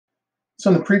So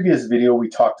in the previous video, we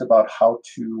talked about how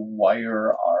to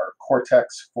wire our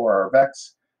Cortex for our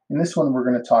VEX. In this one, we're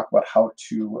going to talk about how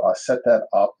to set that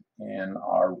up in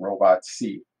our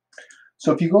ROBOTC.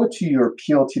 So if you go to your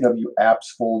PLTW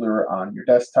apps folder on your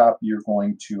desktop, you're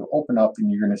going to open up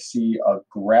and you're going to see a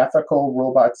graphical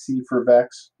ROBOTC for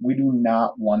VEX. We do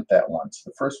not want that one.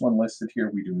 So the first one listed here,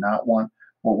 we do not want.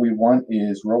 What we want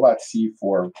is ROBOTC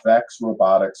for VEX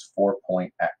Robotics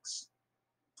 4.x.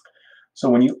 So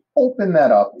when you open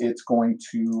that up, it's going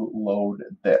to load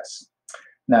this.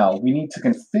 Now, we need to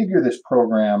configure this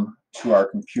program to our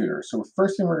computer. So the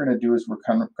first thing we're going to do is we're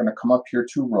going to come up here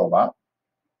to Robot.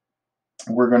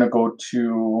 We're going to go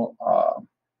to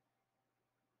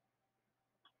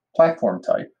platform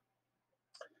type.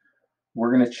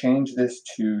 We're going to change this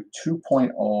to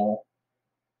 2.0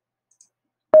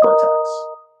 Cortex.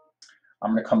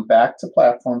 I'm going to come back to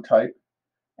platform type.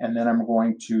 And then I'm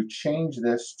going to change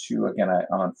this to, again,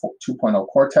 on 2.0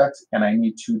 Cortex, and I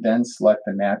need to then select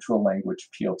the natural language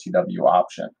PLTW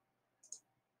option.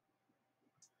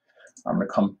 I'm going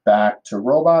to come back to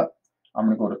Robot. I'm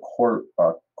going to go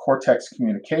to Cortex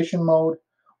communication mode.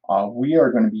 We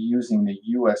are going to be using the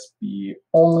USB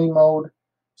only mode.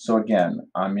 So again,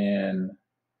 I'm in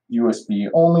USB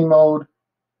only mode.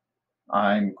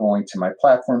 I'm going to my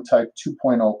platform type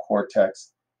 2.0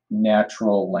 Cortex.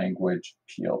 Natural language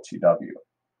PLTW.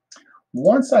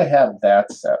 Once I have that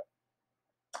set,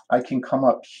 I can come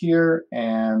up here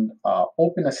and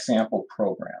open a sample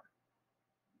program.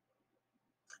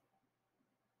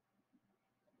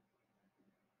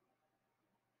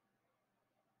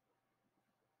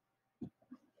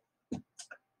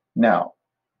 Now,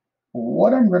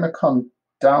 what I'm going to come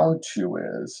down to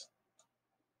is,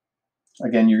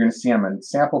 again, you're going to see I'm in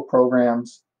sample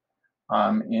programs.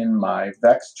 I'm in my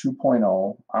VEX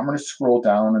 2.0. I'm going to scroll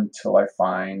down until I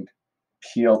find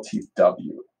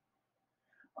PLTW.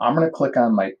 I'm going to click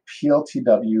on my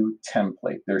PLTW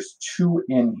template. There's two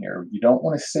in here. You don't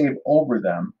want to save over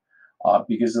them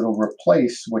because it'll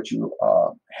replace what you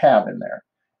have in there.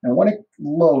 And what it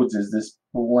loads is this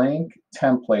blank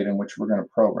template in which we're going to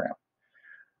program.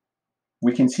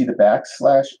 We can see the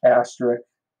backslash, asterisk,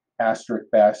 asterisk,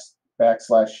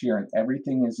 backslash here, and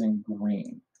everything is in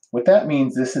green. What that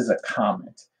means, this is a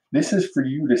comment. This is for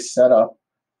you to set up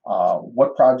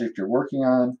what project you're working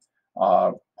on,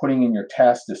 putting in your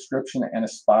task description, and a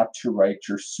spot to write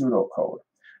your pseudocode.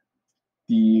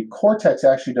 The Cortex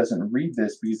actually doesn't read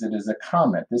this because it is a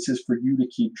comment. This is for you to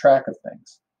keep track of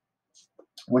things.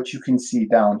 What you can see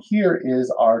down here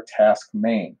is our task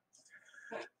main.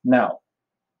 Now,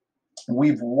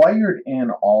 we've wired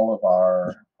in all of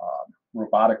our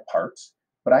robotic parts,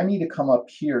 but I need to come up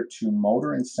here to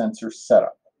motor and sensor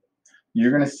setup.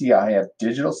 You're going to see I have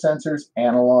digital sensors,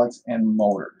 analogs, and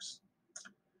motors.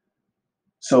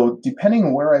 So depending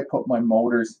on where I put my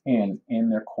motors in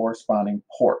their corresponding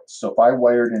ports. So if I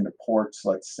wired into ports,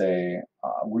 let's say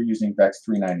we're using VEX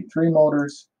 393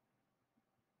 motors.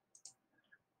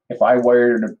 If I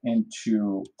wired it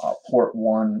into port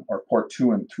 1 or port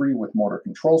 2 and 3 with motor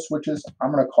control switches,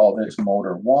 I'm going to call this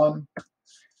motor 1.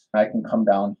 I can come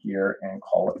down here and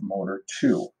call it motor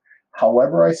 2.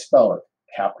 However I spell it,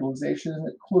 capitalization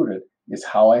included, is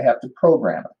how I have to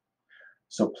program it.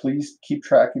 So please keep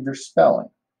track of your spelling.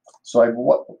 So I've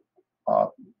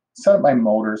set up my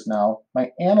motors now.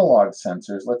 My analog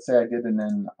sensors, let's say I did it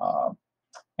in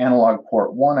analog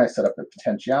port 1, I set up a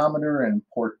potentiometer, and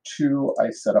port 2, I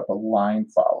set up a line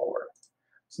follower.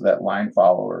 So that line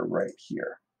follower right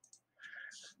here.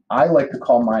 I like to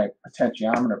call my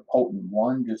potentiometer potent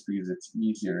 1 just because it's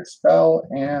easier to spell,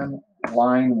 and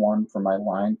line 1 for my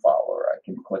line follower. I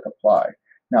can click apply.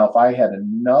 Now, if I had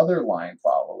another line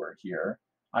follower here,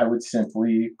 I would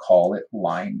simply call it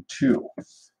line 2.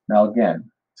 Now,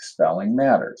 again, spelling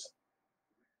matters.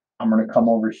 I'm going to come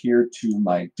over here to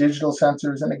my digital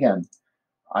sensors, and again,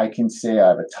 I can say I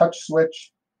have a touch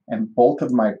switch, and both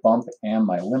of my bump and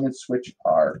my limit switch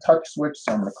are touch switch,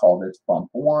 so I'm going to call this bump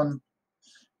 1.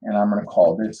 And I'm going to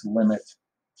call this limit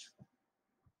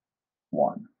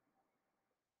 1.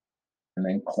 And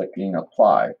then clicking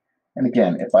apply. And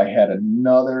again, if I had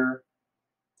another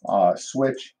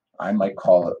switch, I might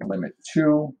call it limit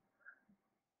 2.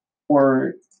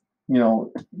 Or, you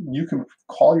know, you can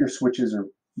call your switches or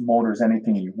motors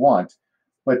anything you want,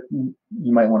 but you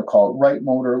might want to call it right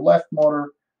motor, left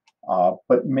motor,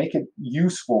 but make it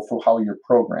useful for how you're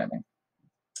programming.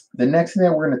 The next thing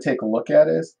that we're going to take a look at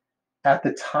is, at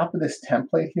the top of this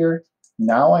template here,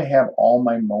 now I have all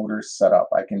my motors set up.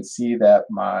 I can see that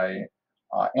my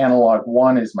analog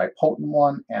 1 is my potent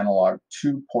 1, analog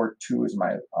 2, port 2 is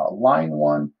my line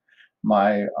 1,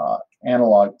 my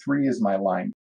analog 3 is my line